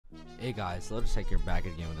Hey guys, Logitech here back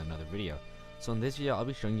again with another video. So in this video I'll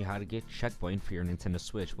be showing you how to get Checkpoint for your Nintendo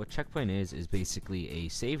Switch. What Checkpoint is basically a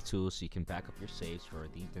save tool so you can back up your saves for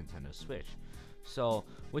the Nintendo Switch. So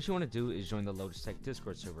what you want to do is join the Logitech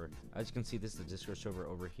Discord server. As you can see, this is the Discord server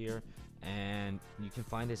over here, and you can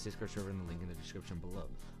find this Discord server in the link in the description below.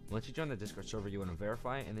 Once you join the Discord server, you want to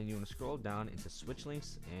verify, and then you want to scroll down into Switch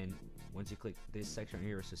links, and once you click this section right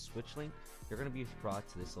here, it says Switch link, you're going to be brought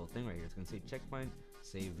to this little thing right here. It's going to say Checkpoint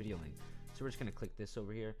Save Video Link. So we're just going to click this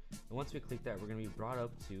over here, and once we click that, we're going to be brought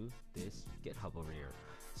up to this GitHub over here.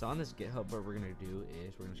 So on this GitHub, what we're going to do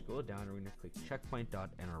is we're going to scroll down and we're going to click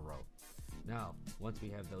checkpoint.nro. Now, once we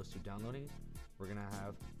have those two downloading, we're going to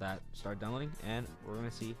have that start downloading, and we're going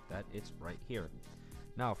to see that it's right here.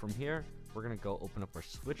 Now, from here, we're going to go open up our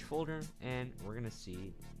Switch folder, and we're going to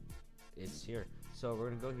see it's here. So we're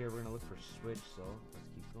going to go here, we're going to look for Switch, so let's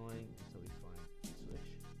keep going until we find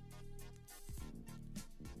Switch.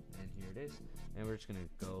 And here it is, and we're just going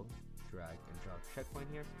to go drag and drop Checkpoint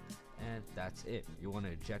here, and that's it. You want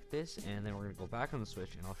to eject this, and then we're going to go back on the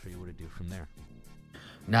Switch, and I'll show you what to do from there.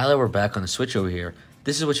 Now that we're back on the Switch over here,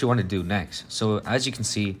 this is what you want to do next. So as you can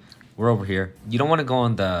see, we're over here. You don't want to go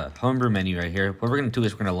on the homebrew menu right here. What we're going to do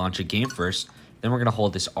is we're going to launch a game first. Then we're going to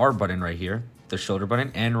hold this R button right here, the shoulder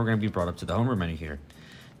button, and we're going to be brought up to the homebrew menu here.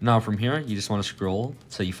 Now from here, you just want to scroll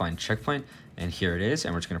till you find Checkpoint, and here it is,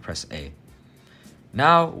 and we're just going to press A.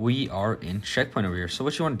 Now we are in Checkpoint over here. So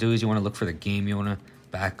what you want to do is you want to look for the game you want to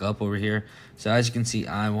back up over here. So as you can see,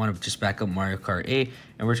 I want to just back up Mario Kart 8,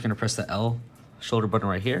 and we're just going to press the L shoulder button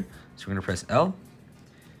right here. So we're going to press L.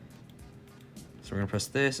 So we're going to press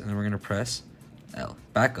this, and then we're going to press L,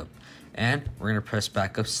 backup. And we're going to press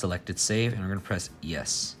backup, selected save, and we're going to press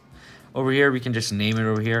yes. Over here, we can just name it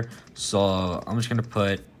over here. So I'm just going to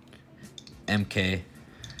put MK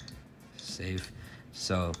save.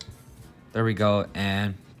 So there we go,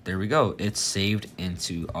 and there we go. It's saved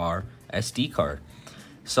into our SD card.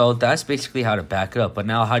 So that's basically how to back it up. But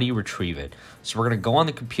now how do you retrieve it? So we're going to go on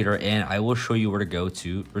the computer, and I will show you where to go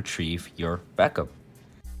to retrieve your backup.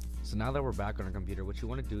 So now that we're back on our computer, what you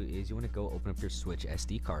want to do is you want to go open up your Switch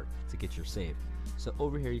SD card to get your save. So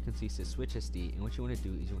over here you can see it says Switch SD, and what you want to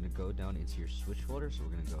do is you want to go down into your Switch folder. So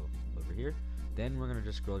we're going to go over here. Then we're going to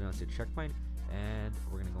just scroll down to Checkpoint, and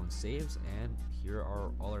we're going to go in Saves, and here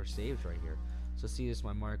are all our saves right here. So see, this is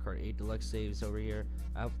my Mario Kart 8 Deluxe saves over here.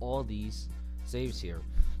 I have all these saves here.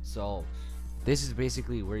 So this is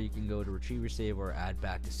basically where you can go to retrieve your save or add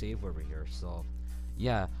back a save over here. So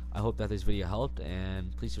yeah, I hope that this video helped,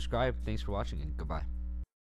 and please subscribe. Thanks for watching, and goodbye.